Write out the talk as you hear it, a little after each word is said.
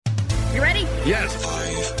Yes. 5,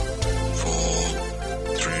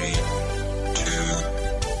 4, 3, 2,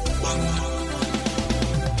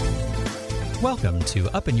 1. Welcome to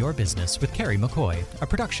Up in Your Business with Carrie McCoy, a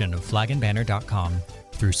production of flagandbanner.com.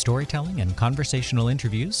 Through storytelling and conversational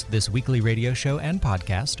interviews, this weekly radio show and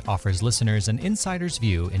podcast offers listeners an insider's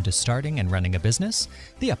view into starting and running a business,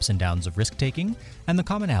 the ups and downs of risk-taking, and the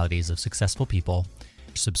commonalities of successful people.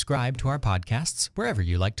 Subscribe to our podcasts wherever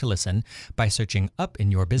you like to listen by searching Up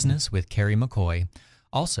in Your Business with Carrie McCoy.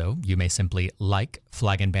 Also, you may simply like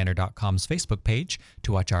flagandbanner.com's Facebook page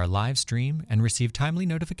to watch our live stream and receive timely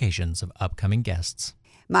notifications of upcoming guests.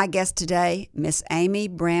 My guest today, Miss Amy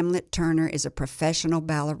Bramlett Turner, is a professional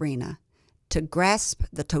ballerina. To grasp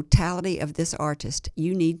the totality of this artist,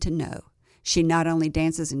 you need to know she not only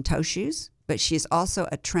dances in toe shoes, but she is also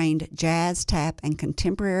a trained jazz, tap, and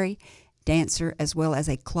contemporary dancer, as well as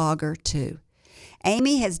a clogger, too.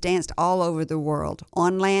 Amy has danced all over the world,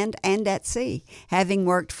 on land and at sea, having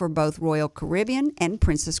worked for both Royal Caribbean and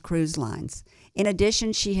Princess Cruise Lines. In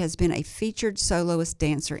addition, she has been a featured soloist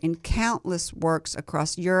dancer in countless works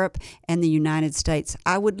across Europe and the United States.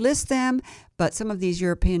 I would list them, but some of these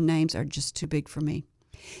European names are just too big for me.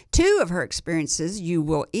 Two of her experiences you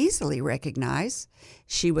will easily recognize.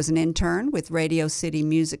 She was an intern with Radio City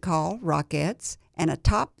Music Hall Rockettes and a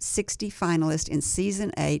top 60 finalist in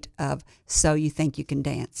Season 8 of So You Think You Can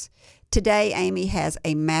Dance. Today, Amy has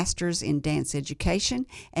a master's in dance education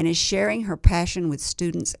and is sharing her passion with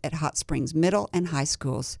students at Hot Springs Middle and High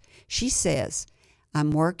Schools. She says,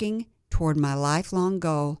 "I'm working toward my lifelong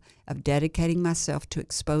goal of dedicating myself to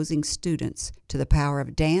exposing students to the power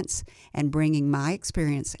of dance and bringing my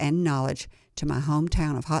experience and knowledge to my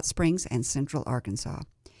hometown of Hot Springs and Central Arkansas."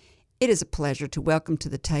 It is a pleasure to welcome to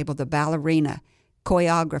the table the ballerina,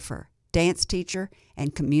 choreographer, dance teacher,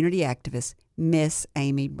 and community activist, Miss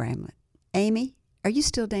Amy Bramlett. Amy, are you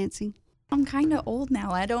still dancing? I'm kind of old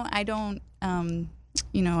now. I don't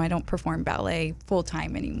perform ballet full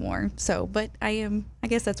time anymore. So, but I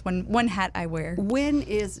guess that's one hat I wear.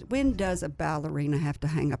 When does a ballerina have to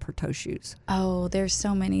hang up her toe shoes? Oh, there's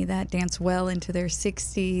so many that dance well into their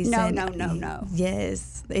 60s. No.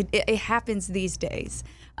 Yes, it happens these days.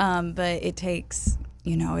 But it takes,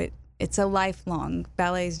 it's a lifelong.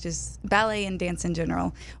 Ballet and dance in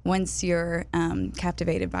general. Once you're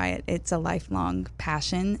captivated by it, it's a lifelong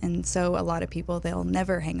passion, and so a lot of people, they'll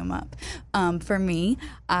never hang them up. For me,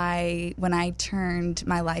 when I turned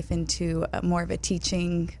my life into more of a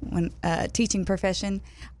teaching profession,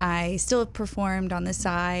 I still performed on the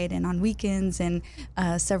side and on weekends and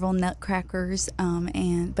several nutcrackers.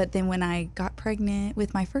 But then when I got pregnant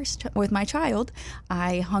with my child,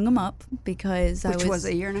 I hung them up because Which was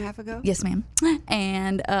a year and a half ago? Yes, ma'am.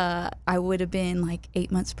 And I would have been like 8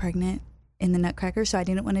 months pregnant in the Nutcracker, so I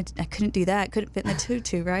couldn't do that. I couldn't fit in the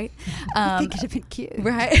tutu, right? I think it'd have been cute.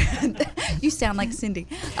 Right? You sound like Cindy.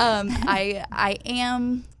 I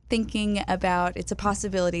am thinking about, it's a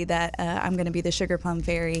possibility that I'm going to be the Sugar Plum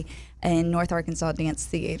Fairy in North Arkansas Dance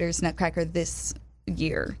Theater's Nutcracker this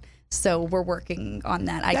year. So we're working on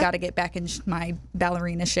that. I got to get back in my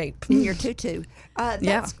ballerina shape. In your tutu.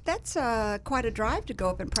 Yeah. That's quite a drive to go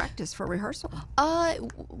up and practice for rehearsal.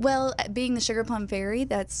 Well, being the Sugar Plum Fairy,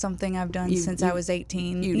 that's something I've done since I was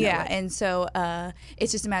 18. Yeah, and so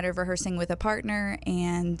it's just a matter of rehearsing with a partner,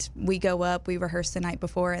 and we go up, we rehearse the night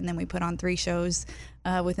before, and then we put on 3 shows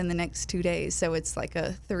within the next 2 days. So it's like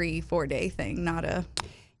a 3-4 day thing, not a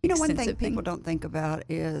one thing people don't think about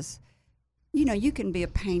is, you can be a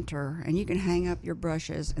painter and you can hang up your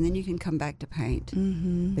brushes and then you can come back to paint.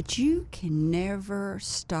 Mm-hmm. But you can never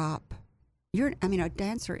stop. A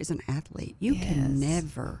dancer is an athlete. You can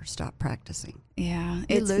never stop practicing. Yeah.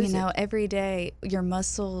 Every day your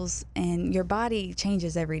muscles and your body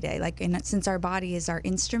changes every day. Since our body is our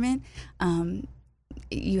instrument,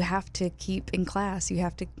 you have to keep in class. You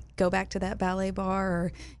have to go back to that ballet bar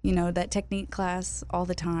or, that technique class all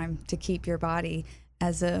the time to keep your body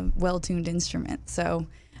as a well-tuned instrument. So,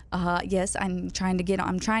 yes, I'm trying to get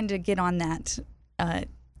on that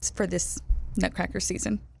for this Nutcracker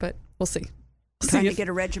season, but we'll see. Trying to get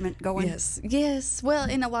a regiment going? Yes. Well,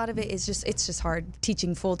 and a lot of it is it's just hard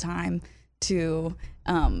teaching full-time to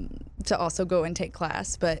also go and take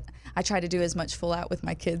class, but I try to do as much full out with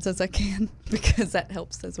my kids as I can because that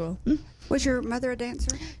helps as well. Was your mother a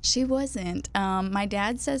dancer? She wasn't. My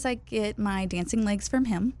dad says I get my dancing legs from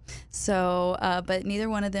him. So, but neither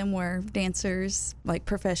one of them were dancers, like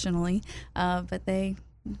professionally. But they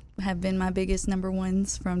have been my biggest number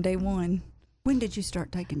ones from day one. When did you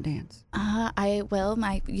start taking dance? I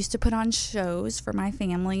used to put on shows for my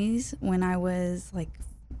families when I was like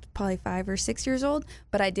probably 5 or 6 years old,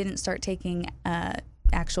 but I didn't start taking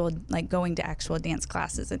going to actual dance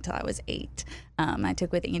classes until I was 8. I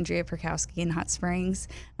took with Andrea Perkowski in Hot Springs,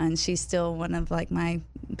 and she's still one of like my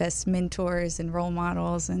best mentors and role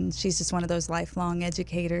models, and she's just one of those lifelong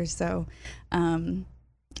educators. So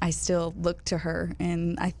I still look to her,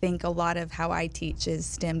 and I think a lot of how I teach is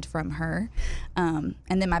stemmed from her. And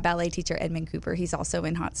then my ballet teacher, Edmund Cooper, he's also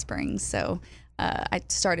in Hot Springs. So I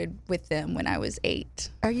started with them when I was 8.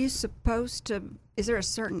 Are you supposed to, is there a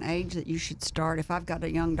certain age that you should start? If I've got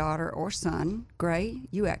a young daughter or son, Gray,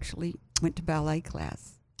 you actually went to ballet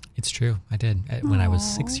class. It's true. I did when I was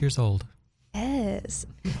 6 years old. Yes.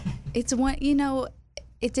 It's one,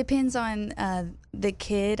 it depends on the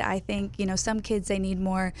kid. I think, some kids, they need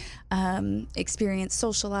more experience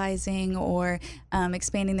socializing or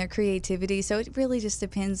expanding their creativity. So it really just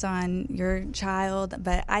depends on your child.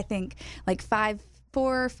 But I think like 4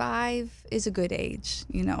 or 5 is a good age,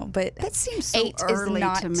 but that seems so 8 early is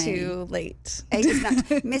not to me. too late. 8 is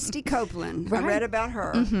not. Misty Copeland. Right. I read about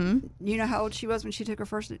her. Mm-hmm. You know how old she was when she took her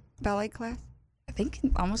first ballet class? I think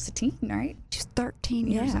almost a teen, right? She's 13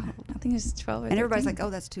 years old. I think it's 12 or And everybody's 13. like, oh,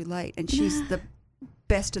 that's too late. And she's the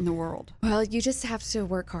best in the world. Well, you just have to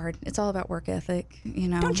work hard. It's all about work ethic,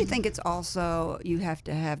 Don't you think it's also, you have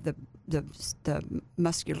to have the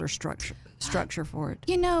muscular structure for it?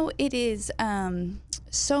 It is.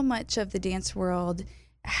 So much of the dance world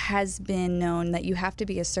has been known that you have to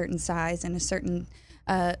be a certain size and a certain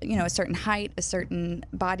a certain height, a certain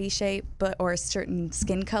body shape, or a certain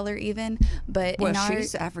skin color even. But well, in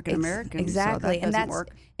she's African American, exactly, so that doesn't and work.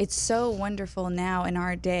 It's so wonderful now in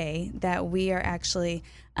our day that we are actually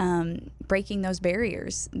breaking those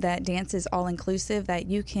barriers. That dance is all inclusive. That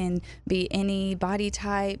you can be any body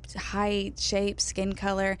type, height, shape, skin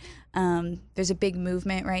color. There's a big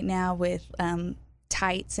movement right now with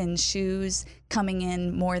tights and shoes coming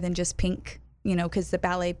in more than just pink. Because the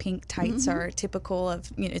ballet pink tights are typical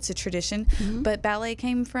of, it's a tradition. But ballet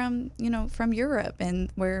came from, from Europe,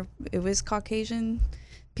 and where it was Caucasian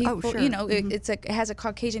people. Oh, sure. It has a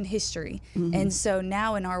Caucasian history. And so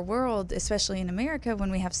now in our world, especially in America,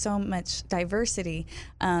 when we have so much diversity,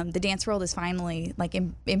 the dance world is finally like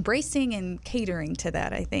embracing and catering to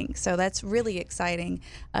that, I think. So that's really exciting,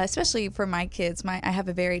 especially for my kids. I have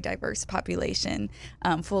a very diverse population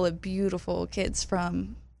full of beautiful kids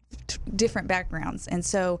from different backgrounds, and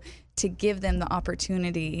so to give them the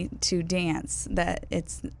opportunity to dance that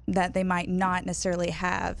they might not necessarily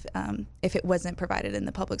have if it wasn't provided in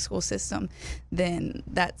the public school system, then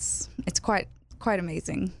it's quite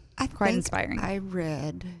amazing, quite inspiring. I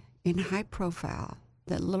read in High Profile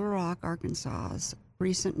that Little Rock, Arkansas's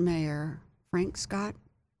recent mayor, Frank Scott,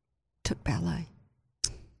 took ballet.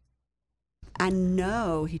 I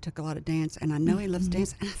know he took a lot of dance, and I know he loves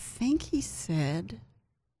dance, and I think he said,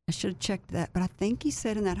 I should have checked that, but I think he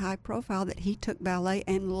said in that High Profile that he took ballet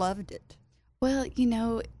and loved it. Well,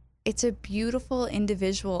 it's a beautiful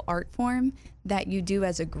individual art form that you do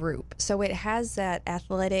as a group. So it has that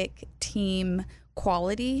athletic team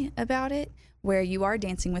quality about it, where you are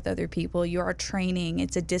dancing with other people, you are training,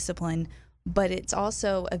 it's a discipline, but it's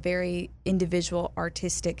also a very individual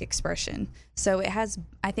artistic expression. So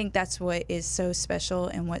I think that's what is so special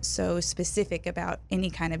and what's so specific about any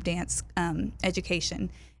kind of dance education,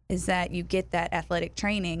 is that you get that athletic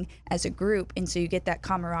training as a group, and so you get that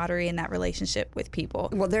camaraderie and that relationship with people.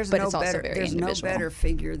 Well, there's no better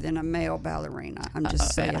figure than a male ballerina. I'm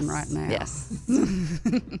just saying right now. Yes.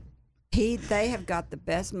 They have got the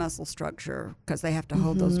best muscle structure because they have to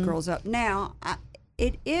hold those girls up. Now,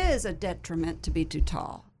 it is a detriment to be too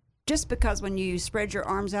tall. Just because when you spread your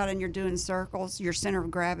arms out and you're doing circles, your center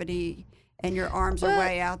of gravity and your arms are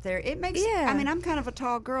way out there, it makes, I mean, I'm kind of a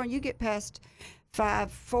tall girl, and you get past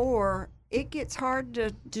 5'4", it gets hard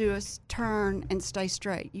to do a turn and stay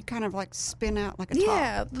straight. You kind of like spin out like a top.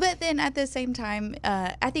 Yeah, but then at the same time,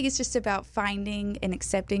 I think it's just about finding and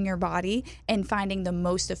accepting your body and finding the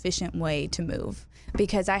most efficient way to move.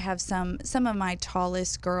 Because I have some of my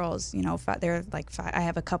tallest girls, they're like I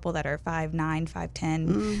have a couple that are 5'9",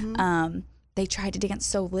 5'10". They tried to dance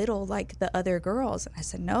so little like the other girls. And I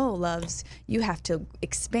said, no, loves, you have to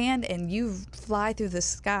expand and you fly through the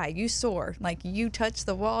sky. You soar. Like, you touch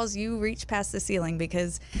the walls, you reach past the ceiling,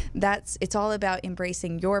 because it's all about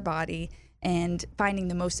embracing your body and finding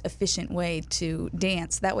the most efficient way to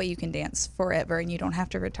dance. That way you can dance forever and you don't have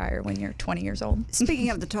to retire when you're 20 years old. Speaking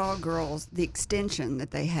of the tall girls, the extension that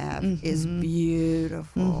they have is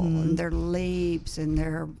beautiful. And their leaps and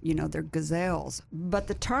their gazelles. But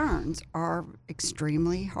the turns are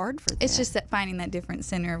extremely hard for them. It's just that finding that different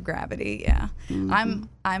center of gravity, yeah. I'm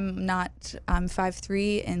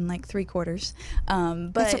 5'3" and like 3/4.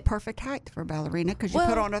 But that's a perfect height for a ballerina, because you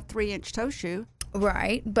put on a 3-inch toe shoe.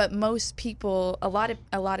 Right, but most people, a lot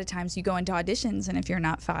of times you go into auditions, and if you're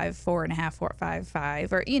not 5'4.5",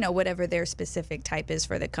 4'5", or whatever their specific type is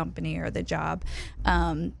for the company or the job,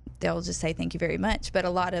 they'll just say thank you very much. But a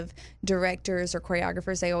lot of directors or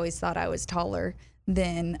choreographers, they always thought I was taller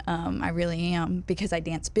than I really am because I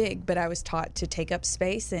dance big. But I was taught to take up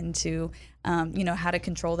space and to how to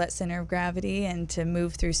control that center of gravity and to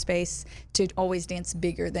move through space, to always dance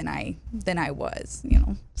bigger than I was.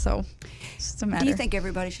 So it's just a matter. Do you think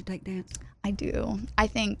everybody should take dance? I do. I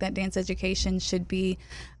think that dance education should be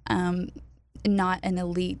not an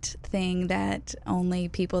elite thing that only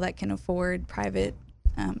people that can afford private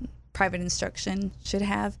instruction should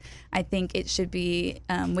have. I think it should be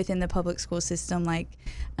within the public school system, like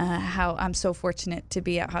how I'm so fortunate to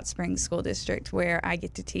be at Hot Springs School District, where I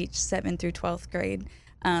get to teach 7th through 12th grade.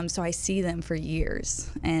 So I see them for years,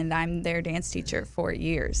 and I'm their dance teacher for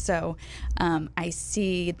years. So I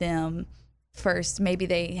see them first. Maybe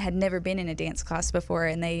they had never been in a dance class before,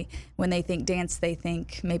 and when they think dance, they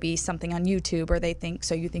think maybe something on YouTube, or they think,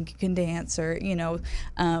 so you think you can dance, or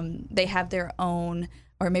they have their own.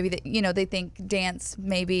 Or maybe they think dance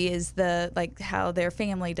maybe is how their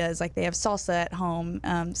family does, like they have salsa at home.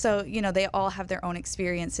 So they all have their own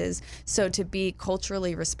experiences. So to be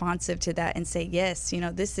culturally responsive to that and say, yes,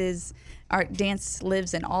 this is our dance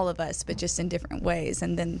lives in all of us, but just in different ways.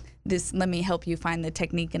 And then let me help you find the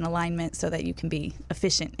technique and alignment so that you can be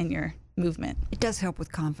efficient in your movement. It does help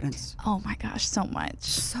with confidence. Oh my gosh, so much.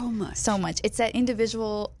 So much. It's that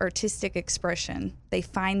individual artistic expression. They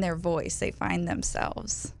find their voice. They find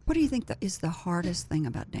themselves. What do you think is the hardest thing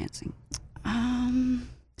about dancing?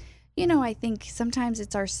 I think sometimes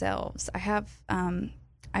it's ourselves. I've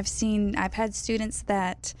had students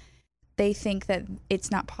that they think that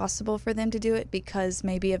it's not possible for them to do it because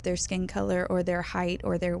maybe of their skin color or their height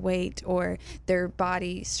or their weight or their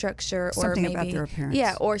body structure, something or maybe about their appearance.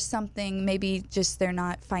 Yeah, or something, maybe just they're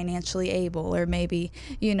not financially able, or maybe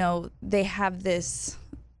they have this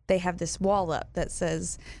wall up that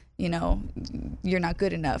says you're not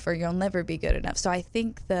good enough or you'll never be good enough. So I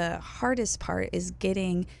think the hardest part is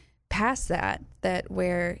getting past that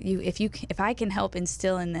where if I can help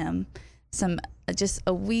instill in them just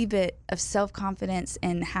a wee bit of self-confidence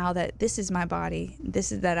in how that this is my body,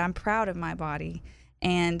 that I'm proud of my body,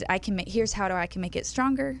 and here's how I can make it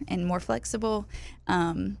stronger and more flexible,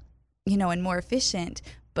 and more efficient,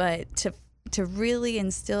 but to really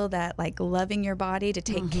instill that, like, loving your body, to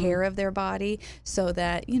take care of their body, so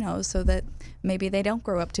that maybe they don't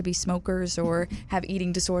grow up to be smokers or have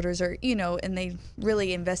eating disorders, or and they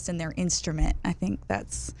really invest in their instrument. I think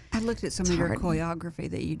I looked at some of your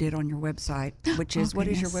choreography that you did on your website, which is what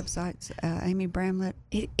is your website, Amy Bramlett?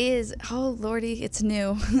 It is. Oh Lordy, it's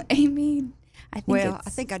new. Amy. I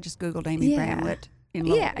think I just Googled Amy Bramlett. And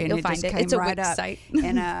you'll find it. It's a website.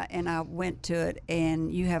 and I went to it,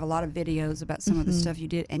 and you have a lot of videos about some of the stuff you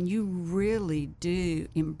did, and you really do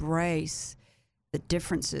embrace the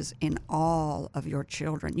differences in all of your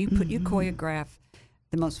children. You choreograph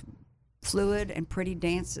the most fluid and pretty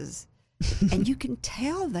dances, and you can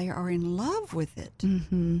tell they are in love with it.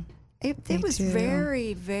 It was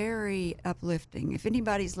very, very uplifting. If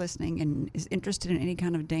anybody's listening and is interested in any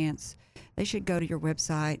kind of dance, they should go to your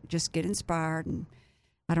website, just get inspired, and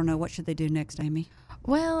I don't know, what should they do next, Amy?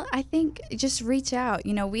 Well, I think just reach out.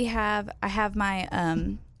 I have my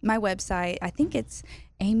my website. I think it's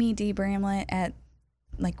Amy D. Bramlett at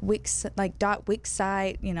Wix,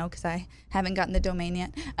 .wixsite, because I haven't gotten the domain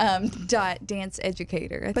yet. .dance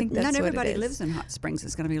educator. I think that's what it is. Not everybody lives in Hot Springs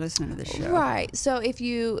is going to be listening to this show, right? So if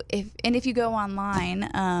you go online,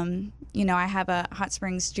 I have a Hot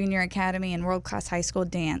Springs Junior Academy and World Class High School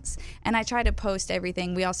Dance, and I try to post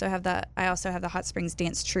everything. I also have the Hot Springs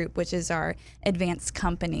Dance Troupe, which is our advanced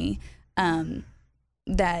company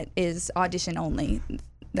that is audition only.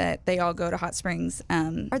 That they all go to Hot Springs Are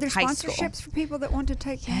there high sponsorships school. For people that want to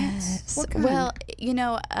take dance? Yes. Well,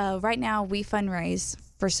 right now we fundraise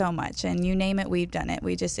for so much, and you name it, we've done it.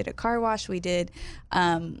 We just did a car wash. We go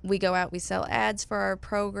out, we sell ads for our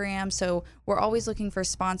program. So we're always looking for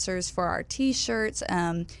sponsors for our T-shirts.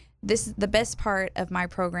 This is the best part of my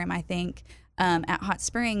program, I think. At Hot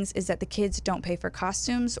Springs is that the kids don't pay for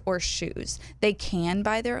costumes or shoes. They can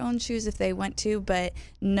buy their own shoes if they want to, but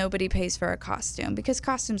nobody pays for a costume because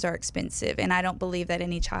costumes are expensive, and I don't believe that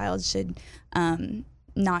any child should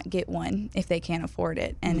not get one if they can't afford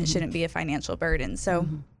it, and it shouldn't be a financial burden. So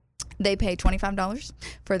they pay $25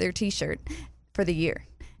 for their T-shirt for the year.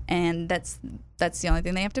 And that's the only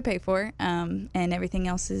thing they have to pay for, and everything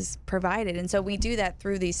else is provided. And so we do that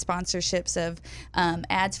through these sponsorships of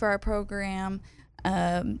ads for our program,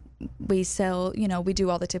 We sell, we do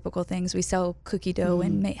all the typical things. We sell cookie dough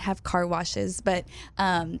and have car washes, but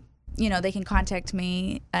they can contact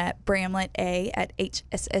me at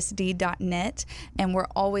bramletta@hssd.net, and we're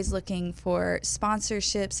always looking for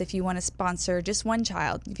sponsorships. If you want to sponsor just one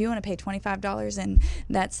child, if you want to pay $25, and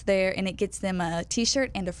that's there, and it gets them a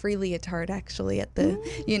T-shirt and a free leotard actually at the,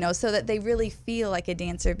 so that they really feel like a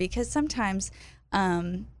dancer. Because sometimes,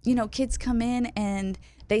 kids come in and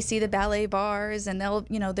they see the ballet bars, and they'll,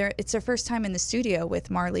 it's their first time in the studio with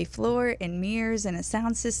Marley floor and mirrors and a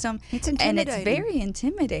sound system. It's intimidating. And it's very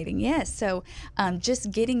intimidating, yes. So just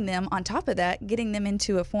getting them, on top of that, getting them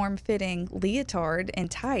into a form-fitting leotard and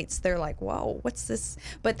tights, they're like, whoa, what's this?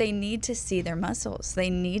 But they need to see their muscles. They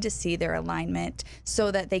need to see their alignment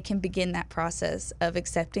so that they can begin that process of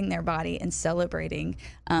accepting their body and celebrating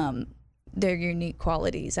their unique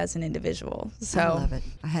qualities as an individual. So I love it.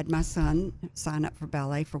 I had my son sign up for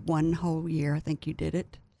ballet for 1 whole year. I think you did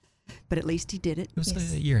it, but at least he did it. It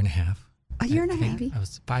was a year and a half. A year and a half. I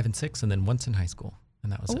was 5 and 6, and then once in high school,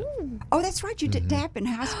 and that was it. Oh, that's right. You did tap in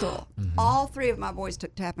high school. All 3 of my boys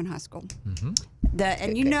took tap in high school.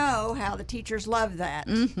 And you know how the teachers love that.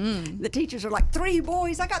 The teachers are like, 3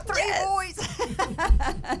 boys. I got 3 boys.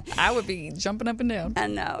 I would be jumping up and down. I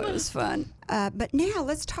know. It was fun. But now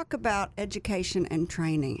let's talk about education and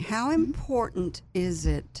training. How important is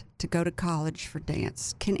it to go to college for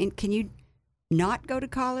dance? Can you not go to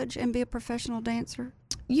college and be a professional dancer?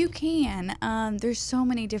 You can. There's so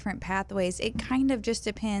many different pathways. It kind of just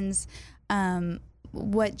depends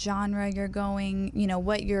what genre you're going,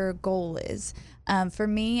 what your goal is. For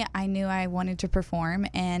me, I knew I wanted to perform,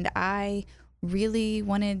 and I really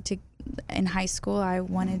wanted to, in high school, I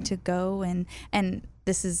wanted to go and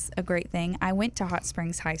this is a great thing. I went to Hot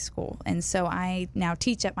Springs High School, and so I now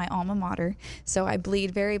teach at my alma mater. So I bleed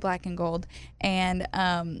very black and gold. And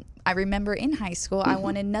I remember in high school, I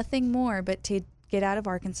wanted nothing more but to get out of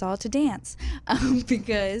Arkansas to dance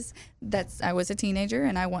because I was a teenager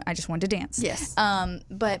and I just wanted to dance. Yes.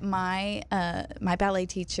 But my ballet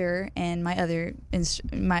teacher and my other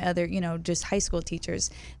just high school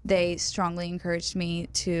teachers, they strongly encouraged me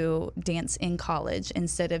to dance in college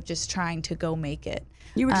instead of just trying to go make it.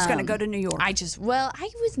 You were just going to go to New York. I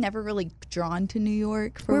was never really drawn to New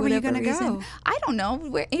York for whatever reason. Where were you going to go? I don't know.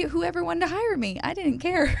 Whoever wanted to hire me, I didn't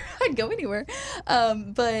care. I'd go anywhere.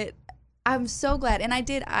 But I'm so glad. And I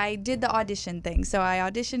did the audition thing. So I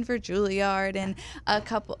auditioned for Juilliard, and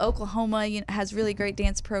Oklahoma has really great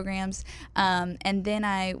dance programs. And then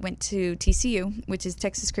I went to TCU, which is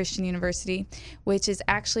Texas Christian University, which is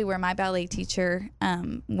actually where my ballet teacher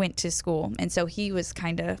went to school. And so he was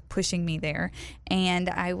kind of pushing me there. And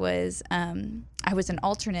I was an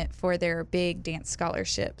alternate for their big dance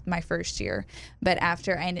scholarship my first year. But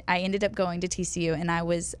after I ended up going to TCU, and I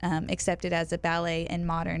was accepted as a ballet and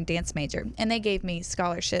modern dance major. And they gave me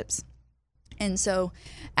scholarships. And so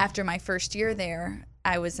after my first year there,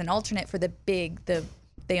 I was an alternate for they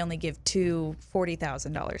only give 2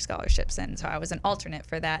 $40,000 scholarships. And so I was an alternate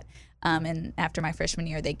for that. And after my freshman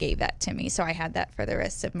year, they gave that to me. So I had that for the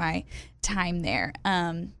rest of my time there.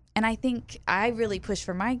 And I think I really push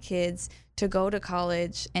for my kids to go to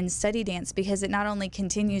college and study dance, because it not only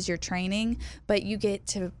continues your training, but you get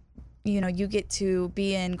to be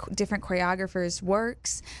in different choreographers'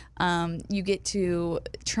 works. You get to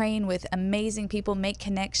train with amazing people, make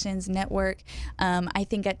connections, network. I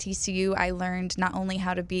think at TCU, I learned not only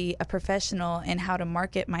how to be a professional and how to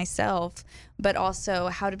market myself, but also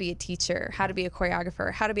how to be a teacher, how to be a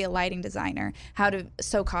choreographer, how to be a lighting designer, how to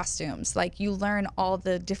sew costumes. Like, you learn all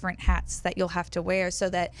the different hats that you'll have to wear so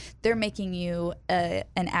that they're making you an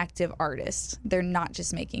active artist. They're not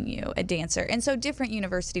just making you a dancer. And so different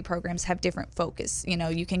university programs have different focus.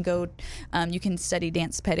 You can go, you can study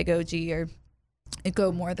dance pedagogy, or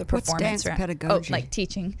go more the performance. What's dance pedagogy? Oh, like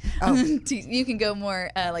teaching. Oh. You can go more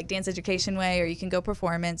like dance education way, or you can go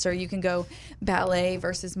performance, or you can go ballet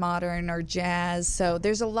versus modern or jazz. So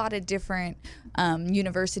there's a lot of different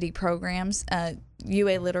university programs.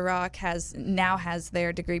 UA Little Rock now has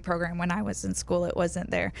their degree program. When I was in school, it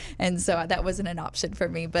wasn't there, and so that wasn't an option for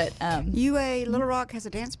me. But UA Little Rock has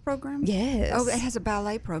a dance program? Yes. Oh, it has a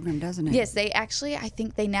ballet program, doesn't it? Yes, they actually, I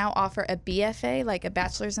think they now offer a BFA, like a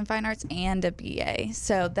Bachelor's in Fine Arts, and a BA.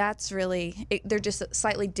 So that's really, they're just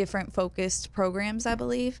slightly different focused programs, I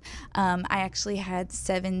believe. I actually had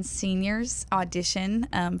 7 seniors audition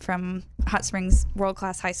from Hot Springs World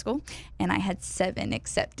Class High School, and I had 7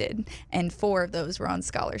 accepted, and 4 of those were on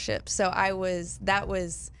scholarship. So that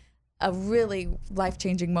was a really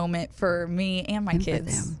life-changing moment for me and my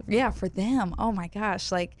kids. For them. Yeah, for them. Oh my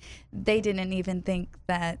gosh, like, they didn't even think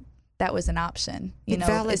that that was an option. It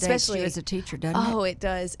validates you as a teacher, doesn't it? Oh, it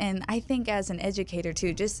does. And I think as an educator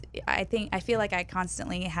too, I feel like I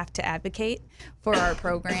constantly have to advocate for our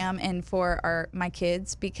program and for my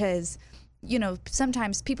kids, because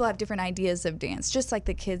sometimes people have different ideas of dance, just like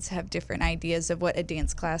the kids have different ideas of what a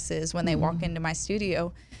dance class is when they walk into my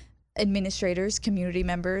studio. Administrators, community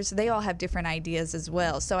members, they all have different ideas as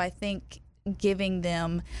well. So I think giving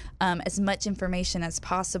them as much information as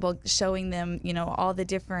possible, showing them, all the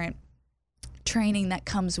different training that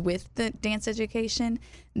comes with the dance education,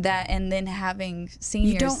 and then having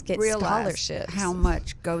seniors get scholarships. How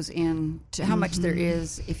much goes into how much there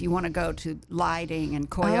is if you want to go to lighting and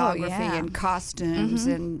choreography and costumes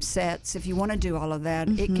and sets. If you want to do all of that,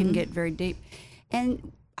 it can get very deep.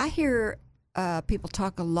 And I hear people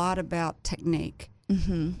talk a lot about technique.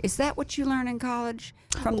 Is that what you learn in college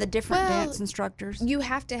from the different dance instructors? You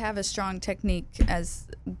have to have a strong technique as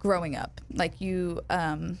growing up. Like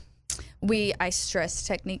I stress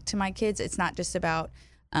technique to my kids. It's not just about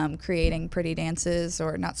creating pretty dances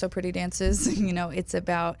or not so pretty dances. It's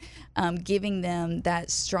about giving them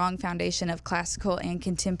that strong foundation of classical and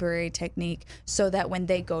contemporary technique, so that when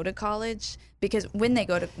they go to college, because when they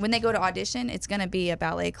go to audition, it's going to be a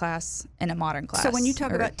ballet class and a modern class. So when you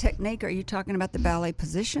talk about technique, are you talking about the ballet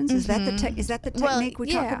positions? Is that the technique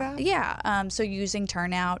we talk about? Yeah. So using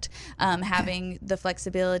turnout, having the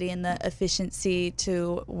flexibility and the efficiency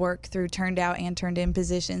to work through turned out and turned in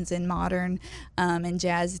positions in modern and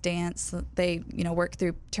jazz dance. They work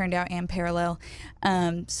through turned out and parallel.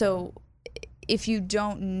 So if you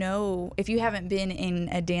haven't been in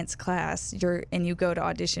a dance class, and you go to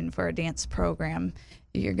audition for a dance program,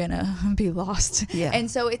 you're gonna be lost. Yeah. And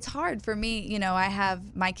so it's hard for me. I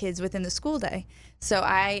have my kids within the school day, so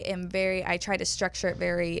I try to structure it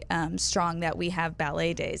very strong, that we have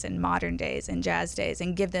ballet days and modern days and jazz days,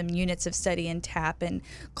 and give them units of study in tap and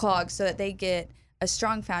clog, so that they get a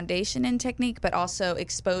strong foundation in technique, but also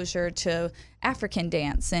exposure to African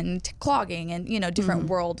dance and clogging and different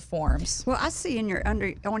world forms. Well, I see on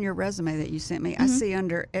your resume that you sent me, I see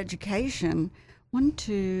under education 1,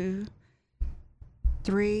 2,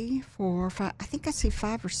 3, 4, 5. I think I see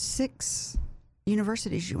 5 or 6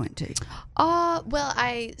 universities you went to. Well,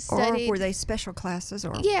 I studied. Or were they special classes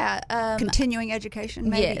or continuing education?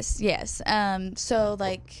 Maybe? Yes. So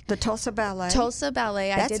like the Tulsa Ballet. I did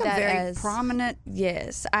that That's a very as prominent.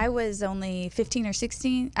 Yes, I was only 15 or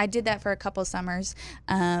 16. I did that for a couple summers.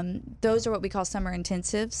 Those are what we call summer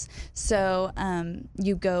intensives. So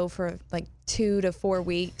you go for like 2 to 4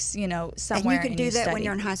 weeks, somewhere. And you can do that study. when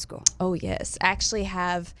you're in high school. Oh yes, I actually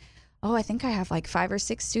have. I think I have like 5 or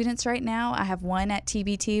 6 students right now. I have one at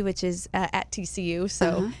TBT, which is at TCU,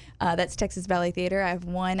 so that's Texas Ballet Theater. I have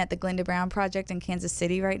one at the Glenda Brown Project in Kansas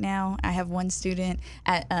City right now. I have one student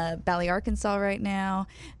at Ballet Arkansas right now,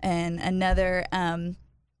 and another.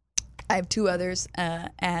 I have 2 others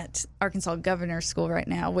at Arkansas Governor School right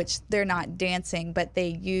now, which they're not dancing, but they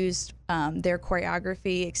used their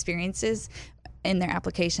choreography experiences in their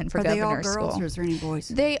application for Governor School. Are they all girls, or is there any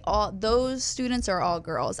boys? Those students are all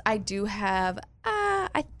girls. I do have,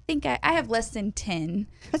 I think I have less than 10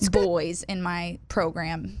 boys in my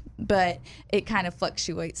program, but it kind of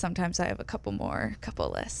fluctuates. Sometimes I have a couple more, a couple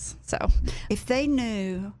less. So if they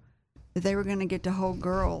knew that they were going to get to hold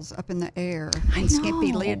girls up in the air in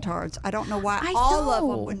skimpy leotards, I don't know why all of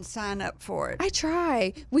them wouldn't sign up for it. I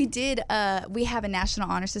try. We did. We have a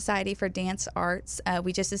National Honor Society for Dance Arts.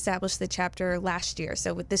 We just established the chapter last year,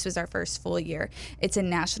 so this was our first full year. It's a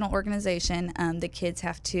national organization. The kids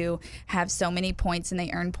have to have so many points, and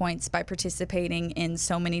they earn points by participating in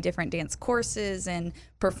so many different dance courses and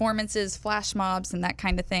performances, flash mobs, and that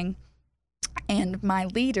kind of thing. And my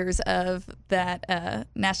leaders of that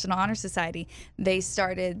National Honor Society, they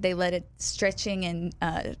led it stretching,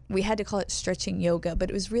 and we had to call it stretching yoga, but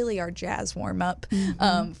it was really our jazz warm-up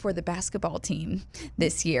for the basketball team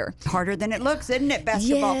this year. Harder than it looks, isn't it,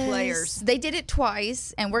 basketball players? They did it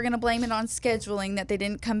twice, and we're going to blame it on scheduling that they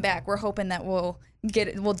didn't come back. We're hoping that we'll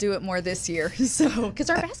do it more this year. So, because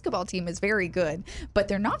our basketball team is very good, but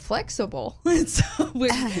they're not flexible. So,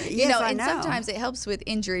 I know. Sometimes it helps with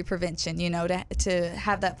injury prevention, to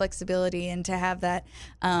have that flexibility and to have that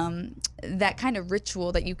that kind of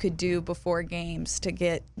ritual that you could do before games to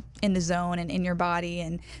get in the zone and in your body,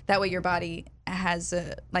 and that way your body has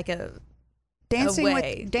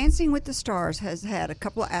Dancing with the Stars has had a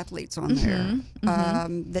couple of athletes on there.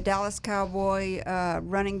 The Dallas Cowboy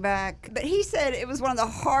running back. But he said it was one of the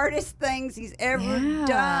hardest things he's ever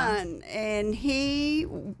done. And he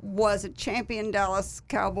was a champion Dallas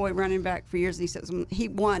Cowboy running back for years. And he says he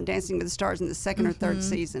won Dancing with the Stars in the second or third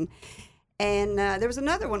season. And there was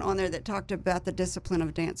another one on there that talked about the discipline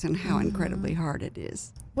of dance and how incredibly hard it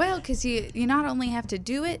is. Well, because you not only have to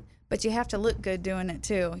do it, but you have to look good doing it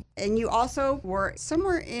too. And you also were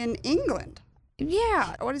somewhere in England.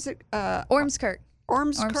 Yeah. What is it? Ormskirk.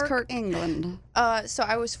 Ormskirk, England. So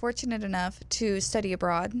I was fortunate enough to study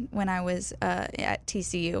abroad when I was at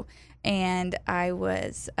TCU, and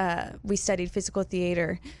we studied physical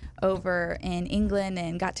theater over in England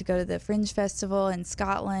and got to go to the Fringe Festival in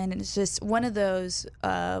Scotland. And it's just one of those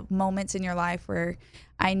moments in your life where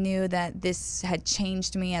I knew that this had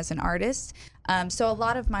changed me as an artist. So a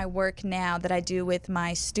lot of my work now that I do with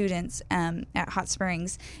my students at Hot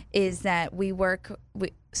Springs is that we work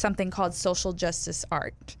with something called social justice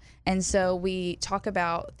art. And so we talk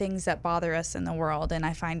about things that bother us in the world. And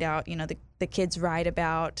I find out, the kids write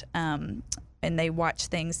about and they watch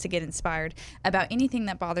things to get inspired about anything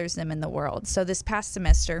that bothers them in the world. So this past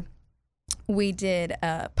semester, we did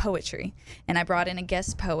poetry, and I brought in a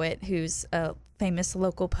guest poet who's a famous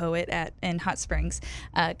local poet in Hot Springs,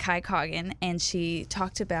 Kai Coggin, and she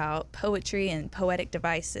talked about poetry and poetic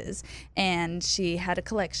devices, and she had a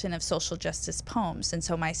collection of social justice poems. And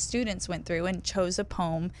so my students went through and chose a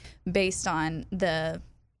poem based on the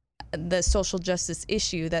social justice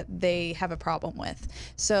issue that they have a problem with.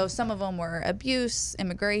 So some of them were abuse,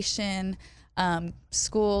 immigration,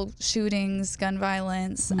 school shootings, gun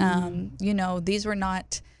violence. These were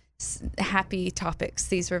not happy topics.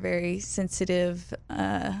 These were very sensitive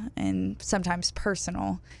and sometimes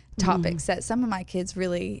personal topics that some of my kids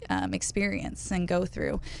really experience and go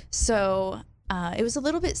through. So it was a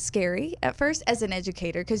little bit scary at first as an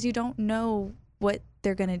educator, because you don't know what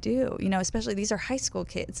they're going to do, especially these are high school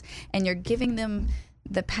kids, and you're giving them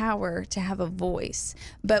the power to have a voice.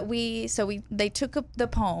 But they took up the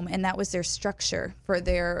poem, and that was their structure for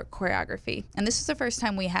their choreography. And this was the first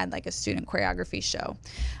time we had like a student choreography show.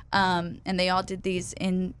 And they all did these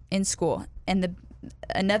in school. And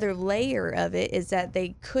another layer of it is that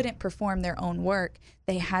they couldn't perform their own work.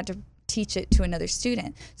 They had to teach it to another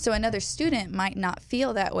student. So another student might not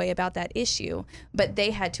feel that way about that issue, but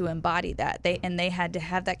they had to embody that. They had to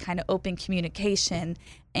have that kind of open communication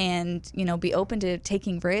and, be open to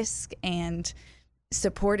taking risk and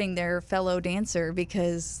supporting their fellow dancer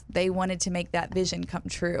because they wanted to make that vision come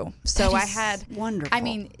true. So I had wonderful.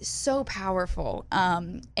 So powerful.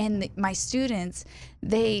 And my students,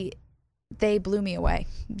 they blew me away.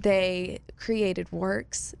 They created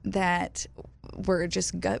works that were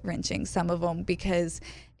just gut-wrenching, some of them, because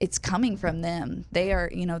it's coming from them. They are,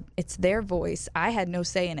 it's their voice. I had no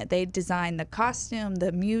say in it. They designed the costume,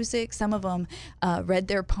 the music. Some of them read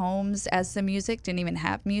their poems as the music, didn't even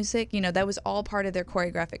have music. That was all part of their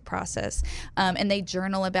choreographic process. And they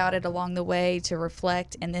journal about it along the way to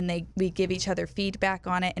reflect, and then we give each other feedback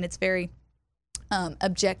on it, and it's very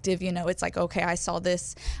objective. It's like, okay, I saw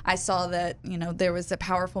this, I saw that, there was a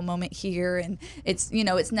powerful moment here, and it's,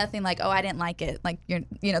 it's nothing like, oh, I didn't like it. Like,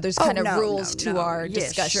 there's kind of rules to our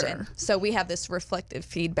discussion. Sure. So we have this reflective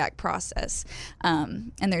feedback process,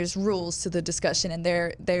 and there's rules to the discussion, and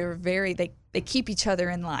they're very, they keep each other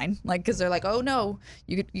in line, like, because they're like, oh no,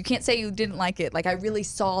 you can't say you didn't like it. Like, I really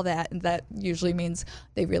saw that, and that usually means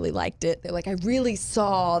they really liked it. They're like, I really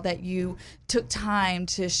saw that you took time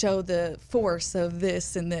to show the force of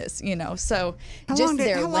this and this, So how just long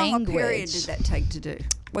their language. How long a period did that take to do?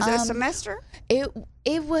 Was it a semester?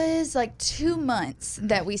 It was like 2 months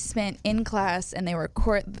that we spent in class, and they were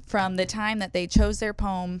from the time that they chose their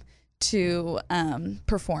poem to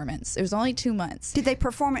performance. It was only 2 months. Did they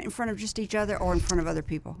perform it in front of just each other or in front of other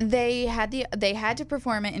people? They had to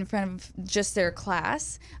perform it in front of just their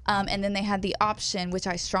class, and then they had the option, which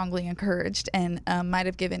I strongly encouraged and might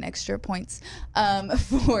have given extra points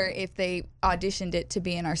for if they auditioned it to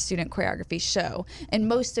be in our student choreography show. And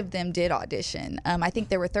most of them did audition. I think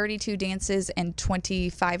there were 32 dances and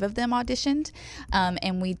 25 of them auditioned.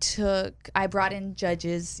 And I brought in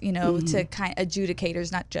judges, to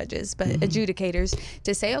adjudicators, not judges, but adjudicators,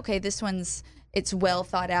 to say, okay, this one's, it's well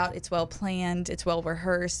thought out, it's well planned, it's well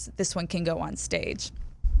rehearsed, this one can go on stage.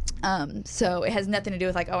 So it has nothing to do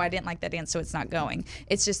with like, oh, I didn't like that dance, so it's not going.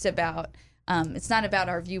 It's just about, it's not about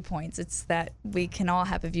our viewpoints. It's that we can all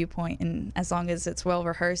have a viewpoint, and as long as it's well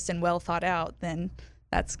rehearsed and well thought out, then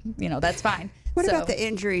that's fine. What about the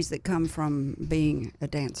injuries that come from being a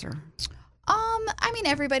dancer?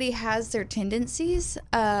 Everybody has their tendencies.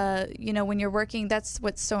 When you're working, that's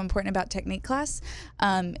what's so important about technique class,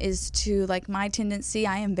 is to, like, my tendency,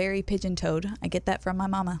 I am very pigeon-toed. I get that from my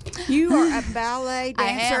mama. You are a ballet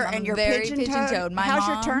dancer and you're very pigeon-toed. How's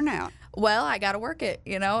your turnout? Well, I got to work it,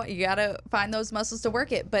 you got to find those muscles to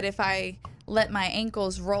work it. But if I let my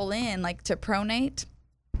ankles roll in, like to pronate,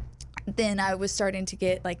 then I was starting to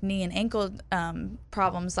get like knee and ankle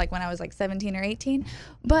problems, like when I was like 17 or 18.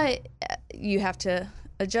 But you have to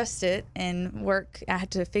adjust it and work. I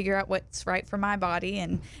had to figure out what's right for my body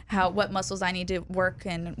and what muscles I need to work,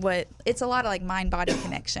 and it's a lot of like mind-body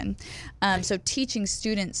connection. So teaching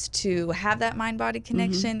students to have that mind-body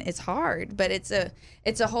connection is hard, but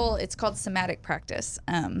it's called somatic practice.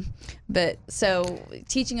 But so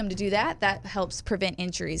teaching them to do that helps prevent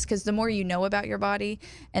injuries, because the more you know about your body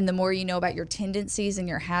and the more you know about your tendencies and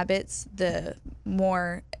your habits, the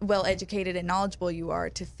more well-educated and knowledgeable you are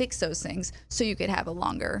to fix those things, so you could have a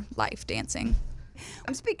longer life dancing.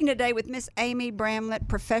 I'm speaking today with Miss Amy Bramlett,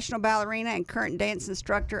 professional ballerina and current dance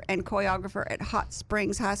instructor and choreographer at Hot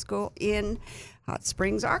Springs High School in Hot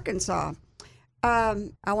Springs, Arkansas. I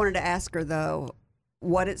wanted to ask her, though,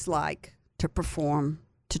 what it's like to perform,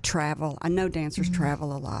 to travel. I know dancers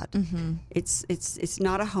travel a lot. It's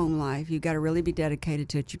not a home life. You've got to really be dedicated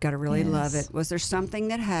to it. You've got to really love it. Was there something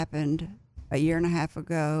that happened a year and a half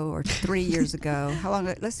ago or 3 years ago? How long?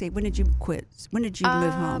 Let's see. When did you quit? When did you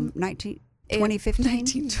move home?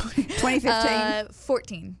 2015? 2015?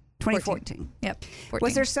 14. 2014. Yep. 14.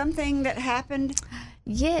 Was there something that happened?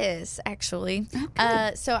 Yes, actually.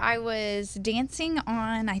 Okay. So I was dancing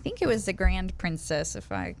on, I think it was the Grand Princess,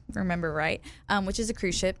 if I remember right, which is a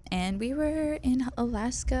cruise ship, and we were in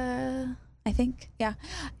Alaska, I think, yeah.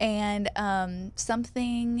 And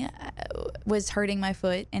something was hurting my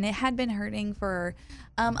foot, and it had been hurting for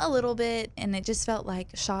a little bit, and it just felt like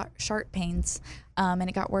sharp pains, and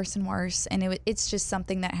it got worse and worse. And it's just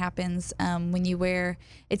something that happens when you wear.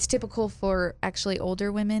 It's typical for actually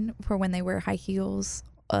older women for when they wear high heels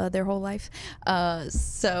their whole life.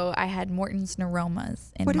 So I had Morton's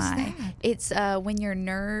neuromas in What is my. that? It's when your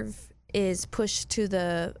nerve is pushed to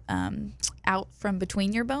the out from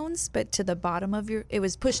between your bones, but to the bottom of it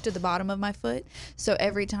was pushed to the bottom of my foot. So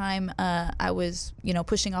every time I was,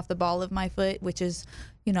 pushing off the ball of my foot, which is,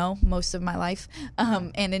 most of my life,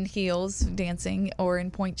 and in heels dancing or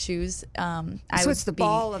in point shoes. It's the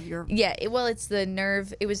ball of your... Yeah, it's the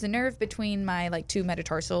nerve. It was the nerve between my two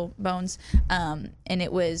metatarsal bones, and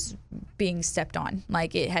it was being stepped on.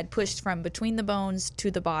 Like it had pushed from between the bones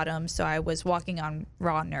to the bottom, so I was walking on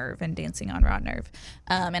raw nerve and dancing on raw nerve.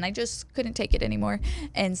 And I just couldn't take it anymore.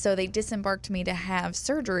 And so they disembarked me to have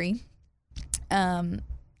surgery.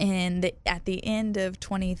 And at the end of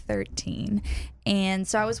 2013. And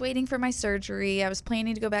so I was waiting for my surgery. I was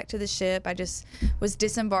planning to go back to the ship. I just was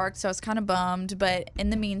disembarked, so I was kind of bummed. But in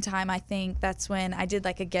the meantime, I think that's when I did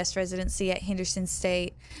a guest residency at Henderson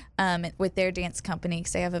State with their dance company,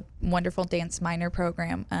 because they have a wonderful dance minor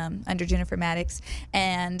program under Jennifer Maddox.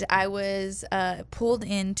 And I was pulled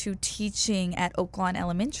into teaching at Oaklawn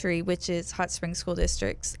Elementary, which is Hot Springs School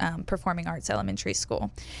District's performing arts elementary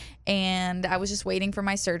school. And I was just waiting for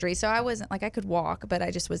my surgery. So I wasn't I could walk, but I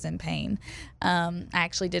just was in pain. I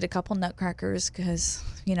actually did a couple nutcrackers because,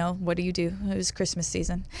 what do you do? It was Christmas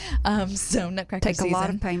season. So nutcracker Take season. a lot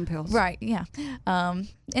of pain pills. Right, yeah. And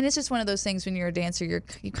it's just one of those things when you're a dancer,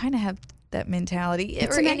 you kind of have that mentality.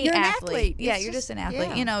 You're any an athlete. Yeah, It's you're just an just-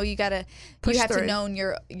 athlete. yeah. You have through. to know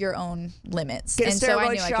your own limits. Get a and so I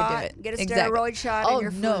steroid knew I shot. could do it. Get a Exactly. steroid shot Oh in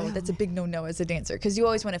your no, foot. that's a big no as a dancer, because you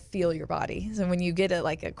always want to feel your body. So when you get a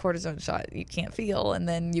cortisone shot, you can't feel, and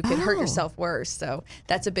then you could hurt Oh. yourself worse. So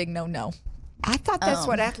that's a big no. I thought that's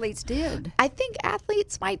what athletes did. I think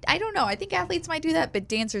athletes might, I don't know, I think athletes might do that, but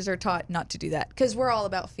dancers are taught not to do that, because we're all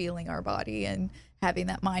about feeling our body and having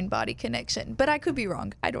that mind-body connection. But I could be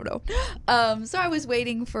wrong. I don't know. So I was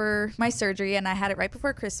waiting for my surgery, and I had it right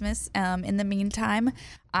before Christmas. In the meantime,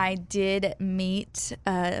 I did meet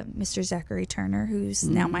Mr. Zachary Turner, who's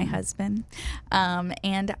now my husband.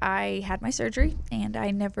 And I had my surgery, and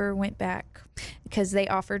I never went back, because they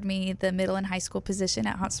offered me the middle and high school position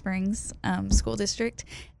at Hot Springs School District.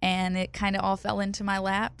 And it kind of all fell into my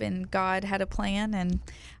lap, and God had a plan, and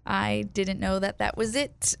I didn't know that was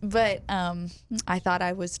it. But I thought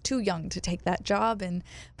I was too young to take that job.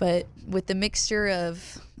 But with the mixture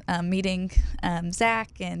of meeting Zach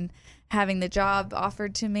and having the job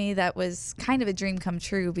offered to me, that was kind of a dream come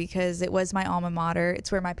true, because it was my alma mater.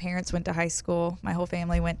 It's where my parents went to high school. My whole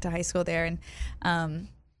family went to high school there. And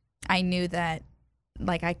I knew that,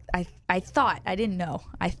 I thought, I didn't know.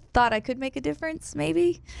 I thought I could make a difference,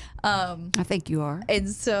 maybe. I think you are. And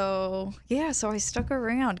so, so I stuck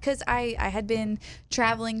around, because I had been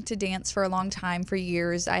traveling to dance for a long time, for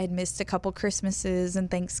years. I had missed a couple Christmases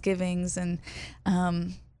and Thanksgivings, and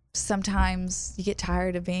sometimes you get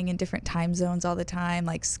tired of being in different time zones all the time,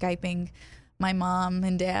 like Skyping my mom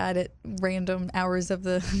and dad at random hours of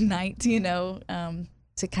the night,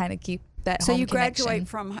 to kind of keep that So home you graduate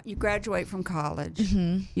connection. from college.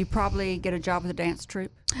 Mm-hmm. You probably get a job with a dance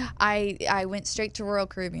troupe. I went straight to Royal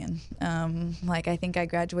Caribbean. I think I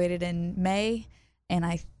graduated in May, and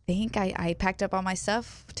I think I packed up all my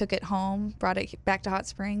stuff, took it home, brought it back to Hot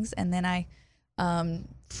Springs, and then I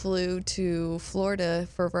flew to Florida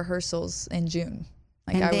for rehearsals in June.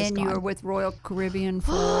 And then you were with Royal Caribbean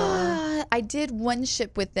for... I did one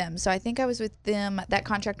ship with them. So I think I was with them. That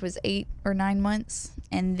contract was 8 or 9 months.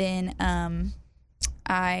 And then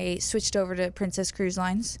I switched over to Princess Cruise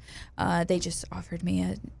Lines. They just offered me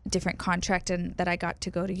a different contract and that I got to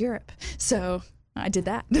go to Europe. So I did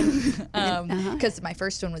that because my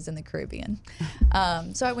first one was in the Caribbean.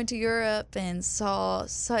 So I went to Europe and saw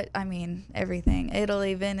everything.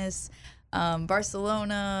 Italy, Venice,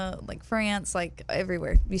 Barcelona, like France, like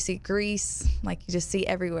everywhere. You see Greece, like you just see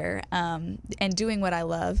everywhere. And doing what I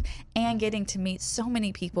love and getting to meet so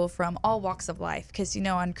many people from all walks of life. Because,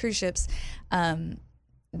 on cruise ships,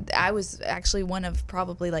 I was actually one of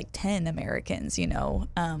probably like 10 Americans,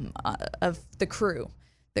 of the crew.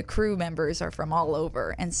 The crew members are from all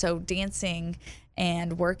over. And so dancing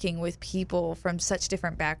and working with people from such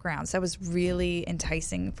different backgrounds, that was really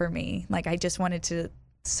enticing for me. Like I just wanted to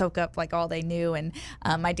soak up like all they knew. And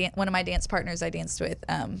one of my dance partners I danced with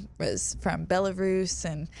was from Belarus,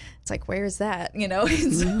 and it's like, where's that?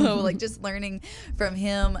 And so like just learning from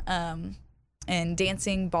him and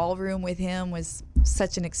dancing ballroom with him was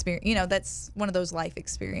such an experience. That's one of those life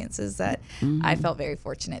experiences that I felt very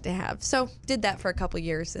fortunate to have. So did that for a couple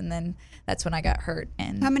years, and then that's when I got hurt.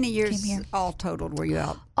 And how many years all totaled were you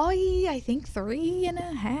out? I think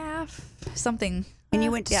 3.5, something. And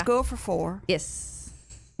you went to school for 4. Yes.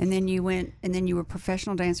 And then you were a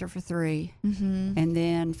professional dancer for 3. Mm-hmm. And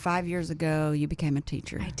then 5 years ago, you became a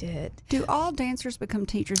teacher. I did. Do all dancers become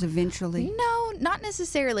teachers eventually? No, not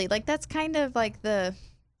necessarily. Like that's kind of like the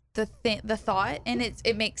thought, and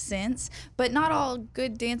it makes sense. But not all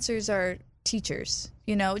good dancers are teachers.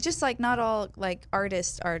 Just like not all like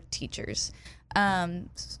artists are teachers.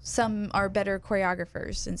 Some are better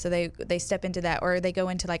choreographers, and so they step into that, or they go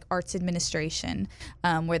into like arts administration,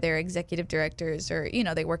 where they're executive directors, or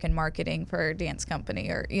they work in marketing for a dance company,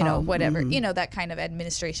 or whatever, that kind of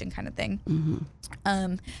administration kind of thing.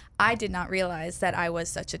 Mm-hmm. I did not realize that I was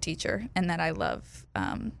such a teacher, and that I love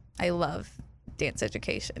dance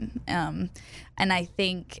education. And I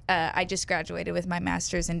think I just graduated with my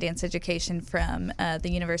master's in dance education from the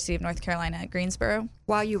University of North Carolina at Greensboro.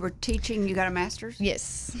 While you were teaching, you got a master's?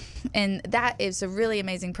 Yes. And that is a really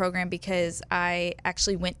amazing program because I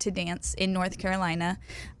actually went to dance in North Carolina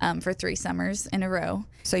for 3 summers in a row.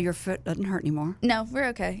 So your foot doesn't hurt anymore? No, we're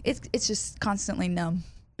okay. It's just constantly numb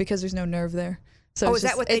because there's no nerve there. So is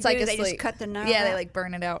that what they do? Like they just cut the nerve Yeah, out? they like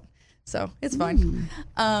burn it out. So it's fine.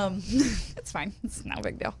 It's fine. It's not a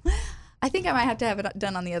big deal. I think I might have to have it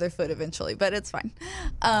done on the other foot eventually, but it's fine.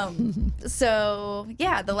 So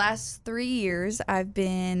yeah, the last 3 years I've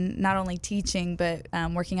been not only teaching, but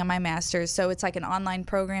working on my master's. So it's like an online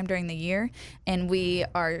program during the year, and we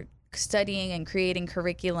are studying and creating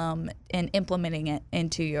curriculum and implementing it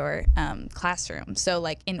into your classroom. So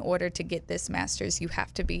like in order to get this master's, you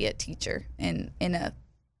have to be a teacher in a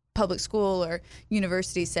public school or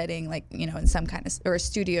university setting, like, in some kind of, or a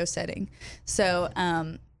studio setting. So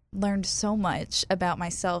learned so much about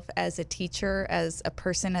myself as a teacher, as a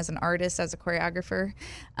person, as an artist, as a choreographer.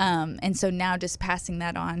 And so now just passing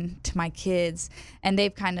that on to my kids, and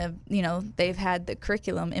they've kind of, they've had the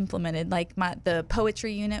curriculum implemented, like the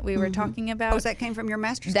poetry unit we were talking about. Oh, that came from your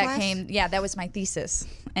master's class? That was my thesis.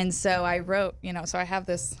 And so I wrote, so I have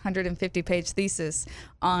this 150-page thesis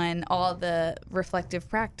on all the reflective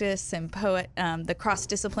practice and the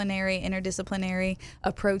cross-disciplinary, interdisciplinary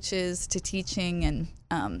approaches to teaching, and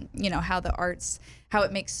how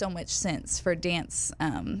it makes so much sense for dance.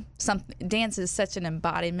 Dance is such an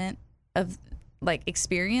embodiment of like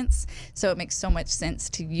experience, so it makes so much sense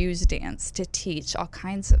to use dance to teach all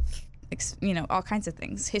kinds of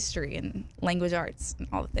things, history and language arts and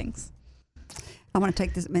all the things. I want to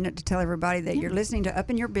take this minute to tell everybody that you're listening to Up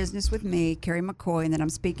in Your Business with me, Carrie McCoy, and that I'm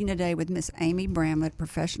speaking today with Miss Amy Bramlett,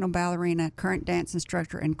 professional ballerina, current dance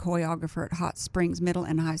instructor, and choreographer at Hot Springs Middle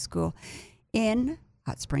and High School in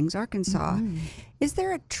Hot Springs, Arkansas. Mm-hmm. Is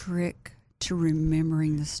there a trick to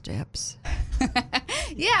remembering the steps?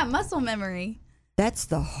 Yeah, muscle memory. That's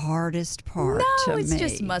the hardest part to me. No, it's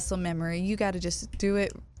just muscle memory. You got to just do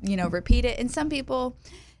it, repeat it. And some people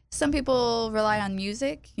rely on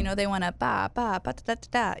music. They want to ba ba ba da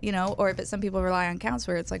da da. Or some people rely on counts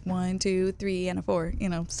where it's like 1, 2, 3, and a 4.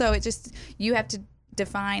 So it just, you have to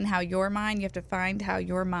define how you have to find how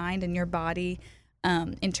your mind and your body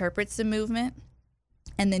interprets the movement.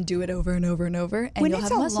 and then do it over and over and over, and When you'll it's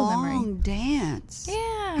have a muscle memory. long dance, Yeah.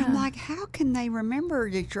 I'm like, how can they remember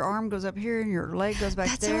that your arm goes up here and your leg goes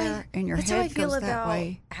back there and your that's how I head feel goes that about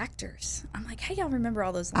way? actors. I'm like, how y'all remember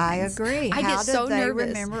all those I lines? agree. I How get do so they nervous.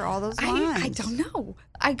 remember all those I lines? don't know.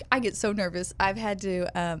 I get so nervous. I've had to,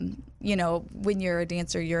 when you're a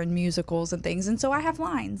dancer, you're in musicals and things, and so I have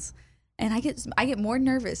lines. And I get more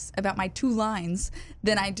nervous about my 2 lines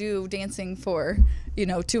than I do dancing for,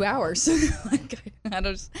 2 hours. Like I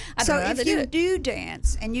don't So know how if to do you it. do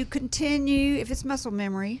dance and you continue, if it's muscle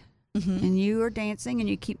memory, and you are dancing and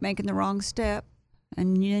you keep making the wrong step,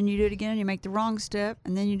 and then you do it again and you make the wrong step,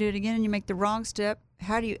 and then you do it again and you make the wrong step,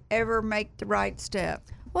 how do you ever make the right step?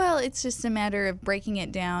 Well, it's just a matter of breaking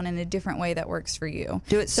it down in a different way that works for you.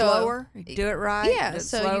 Do it slower, do it right. Yeah, do it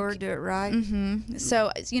so you slower, c- do it right. So,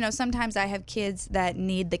 sometimes I have kids that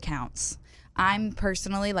need the counts. I'm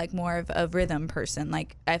personally like more of a rhythm person.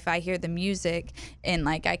 Like if I hear the music and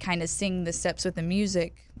like I kind of sing the steps with the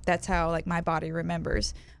music, that's how like my body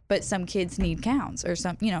remembers. But some kids need counts, or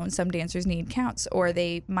some dancers need counts, or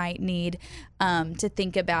they might need to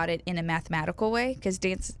think about it in a mathematical way, because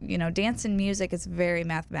dance and music is very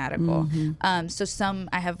mathematical.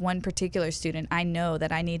 I have one particular student, I know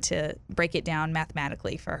that I need to break it down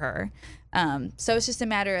mathematically for her. So it's just a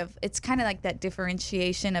matter of, it's kind of like that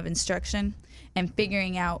differentiation of instruction and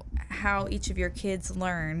figuring out how each of your kids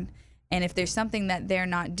learn. And if there's something that they're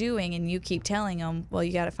not doing and you keep telling them, well,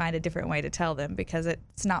 you got to find a different way to tell them, because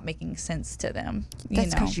it's not making sense to them.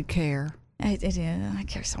 That's because you care. It is. I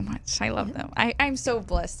care so much. I love them. I'm so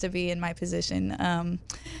blessed to be in my position.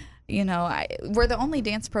 We're the only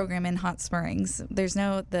dance program in Hot Springs.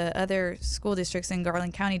 The other school districts in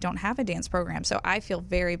Garland County don't have a dance program. So I feel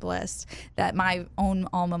very blessed that my own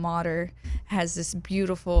alma mater has this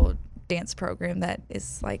beautiful dance program that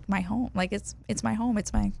is like my home. Like it's my home.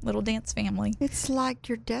 It's my little dance family. It's like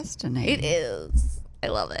your destiny. It is. I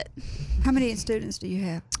love it. How many students do you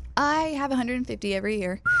have? I have 150 every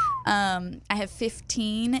year. I have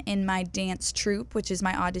 15 in my dance troupe, which is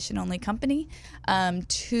my audition-only company,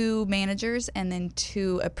 2 managers, and then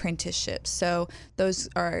 2 apprenticeships. So those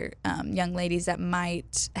are young ladies that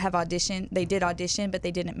might have auditioned. They did audition, but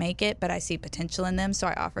they didn't make it, but I see potential in them, so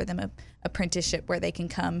I offer them a apprenticeship where they can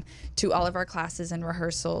come to all of our classes and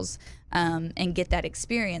rehearsals and get that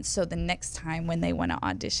experience, so the next time when they want to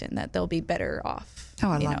audition, that they'll be better off.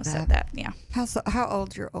 Oh, I love that. Set that. Yeah. How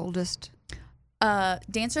old's your oldest?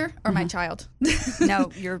 Dancer or my child?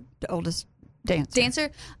 No, your oldest dancer.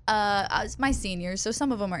 Dancer, my seniors, so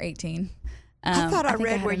some of them are 18. I thought I think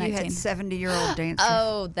read where a you 19. had 70-year-old dancers.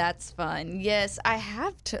 Oh, that's fun. Yes, I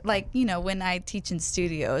have to, when I teach in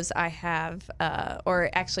studios, I have,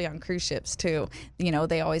 or actually on cruise ships too,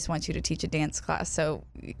 they always want you to teach a dance class. So,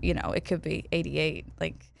 it could be 88.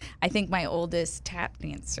 I think my oldest tap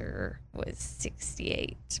dancer was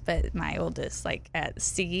 68, but my oldest, at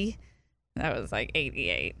sea, that was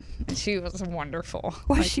 88. And she was wonderful.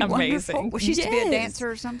 Was she amazing. wonderful? Was she used to be a Yes.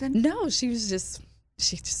 dancer or something? No, she just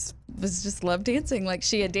loved dancing. Like,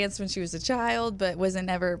 she had danced when she was a child, but wasn't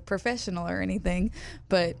ever professional or anything.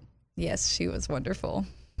 But yes, she was wonderful.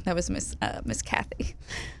 That was Miss Kathy.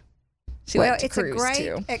 She liked to it's a cruise, great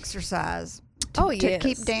too. Oh, exercise. To yes.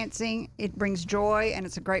 keep dancing, it brings joy, and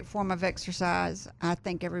it's a great form of exercise. I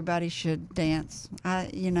think everybody should dance. I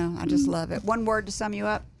just love it. One word to sum you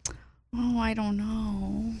up: Oh, I don't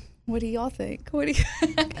know. What do y'all think? What do you?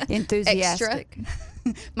 enthusiastic.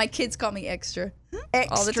 Extra. My kids call me extra.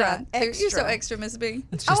 Extra, All the time. You're so extra. extra, Miss B.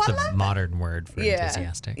 It's just I a love modern word for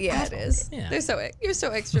enthusiastic. Yeah, it is. Yeah. You're so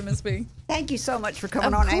extra, Miss B. Thank you so much for coming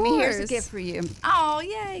Of on, Amy. Here's a course. gift for you. Oh,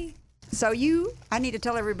 yay. So I need to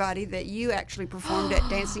tell everybody that you actually performed at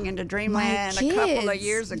Dancing into Dreamland a couple of kids.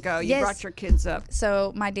 years ago. You Yes. brought your kids up.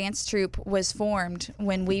 So my dance troupe was formed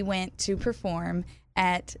when we went to perform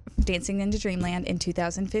at Dancing into Dreamland in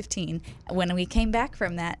 2015. When we came back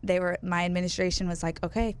from that, my administration was like,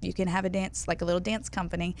 okay, you can have a little dance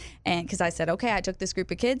company. And because I said, okay, I took this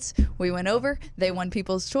group of kids, we went over, they won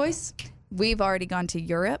People's Choice. We've already gone to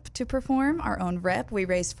Europe to perform, our own rep. We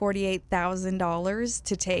raised $48,000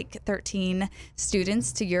 to take 13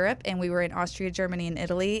 students to Europe, and we were in Austria, Germany, and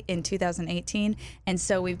Italy in 2018. And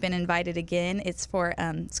so we've been invited again. It's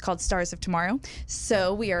called Stars of Tomorrow.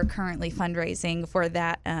 So we are currently fundraising for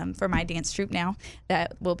that, for my dance troupe now,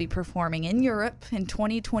 that will be performing in Europe in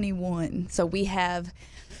 2021. So we have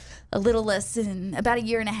a little less than about a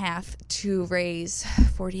year and a half to raise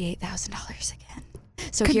 $48,000 again.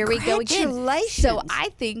 So here we go again. Congratulations. So I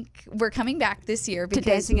think we're coming back this year because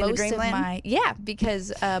Dancing into most of Dreamland?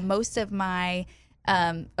 because most of my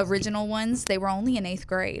original ones, they were only in 8th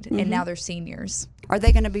grade, and now they're seniors. Are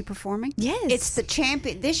they going to be performing? Yes. It's the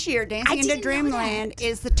champion this year. Dancing into didn't know Dreamland that.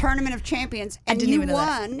 is the Tournament of Champions, and didn't you even know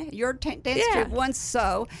that. won. Your dance Yeah. troupe won,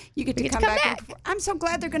 so you get to get to come come back. back. And I'm so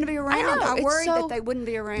glad they're going to be around. know, I it's worried so- that they wouldn't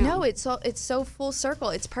be around. No, it's so full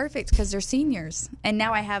circle. It's perfect because they're seniors, and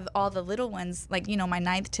now I have all the little ones, like my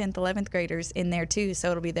 9th, 10th, 11th graders in there too.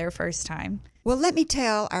 So it'll be their first time. Well, let me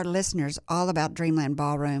tell our listeners all about Dreamland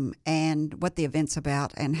Ballroom and what the event's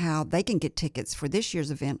about and how they can get tickets for this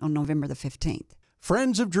year's event on November the 15th.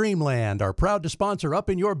 Friends of Dreamland are proud to sponsor Up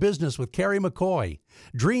in Your Business with Carrie McCoy.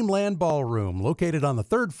 Dreamland Ballroom, located on the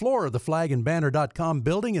 3rd floor of the flagandbanner.com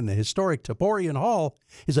building in the historic Toporian Hall,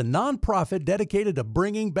 is a nonprofit dedicated to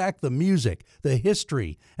bringing back the music, the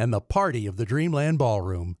history, and the party of the Dreamland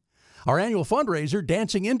Ballroom. Our annual fundraiser,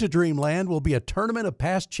 Dancing into Dreamland, will be a tournament of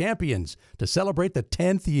past champions to celebrate the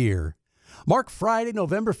 10th year. Mark Friday,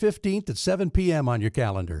 November 15th at 7 p.m. on your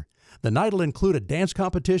calendar. The night will include a dance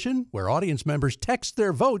competition where audience members text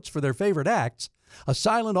their votes for their favorite acts, a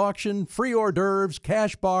silent auction, free hors d'oeuvres,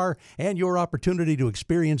 cash bar, and your opportunity to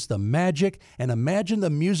experience the magic and imagine the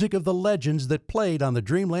music of the legends that played on the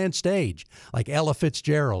Dreamland stage, like Ella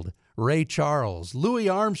Fitzgerald, Ray Charles, Louis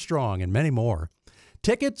Armstrong, and many more.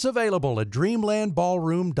 Tickets available at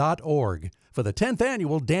dreamlandballroom.org for the 10th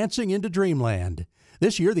annual Dancing into Dreamland.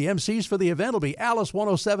 This year, the MCs for the event will be Alice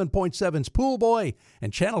 107.7's Pool Boy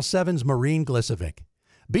and Channel 7's Maureen Glisovic.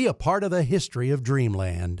 Be a part of the history of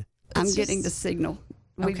Dreamland. I'm getting the signal.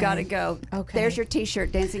 We've got to go. Okay. There's your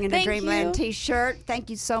T-shirt, Dancing into Thank Dreamland you. T-shirt. Thank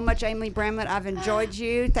you so much, Amy Bramlett. I've enjoyed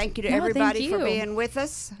you. Thank you to No, thank everybody for you. being with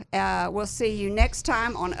us. We'll see you next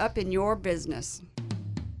time on Up in Your Business.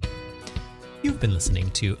 You've been listening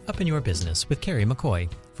to Up in Your Business with Carrie McCoy.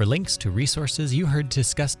 For links to resources you heard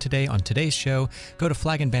discussed today on today's show, go to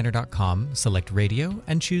flagandbanner.com, select radio,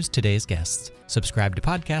 and choose today's guests. Subscribe to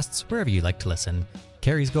podcasts wherever you like to listen.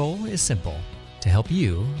 Carrie's goal is simple: to help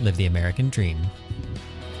you live the American dream.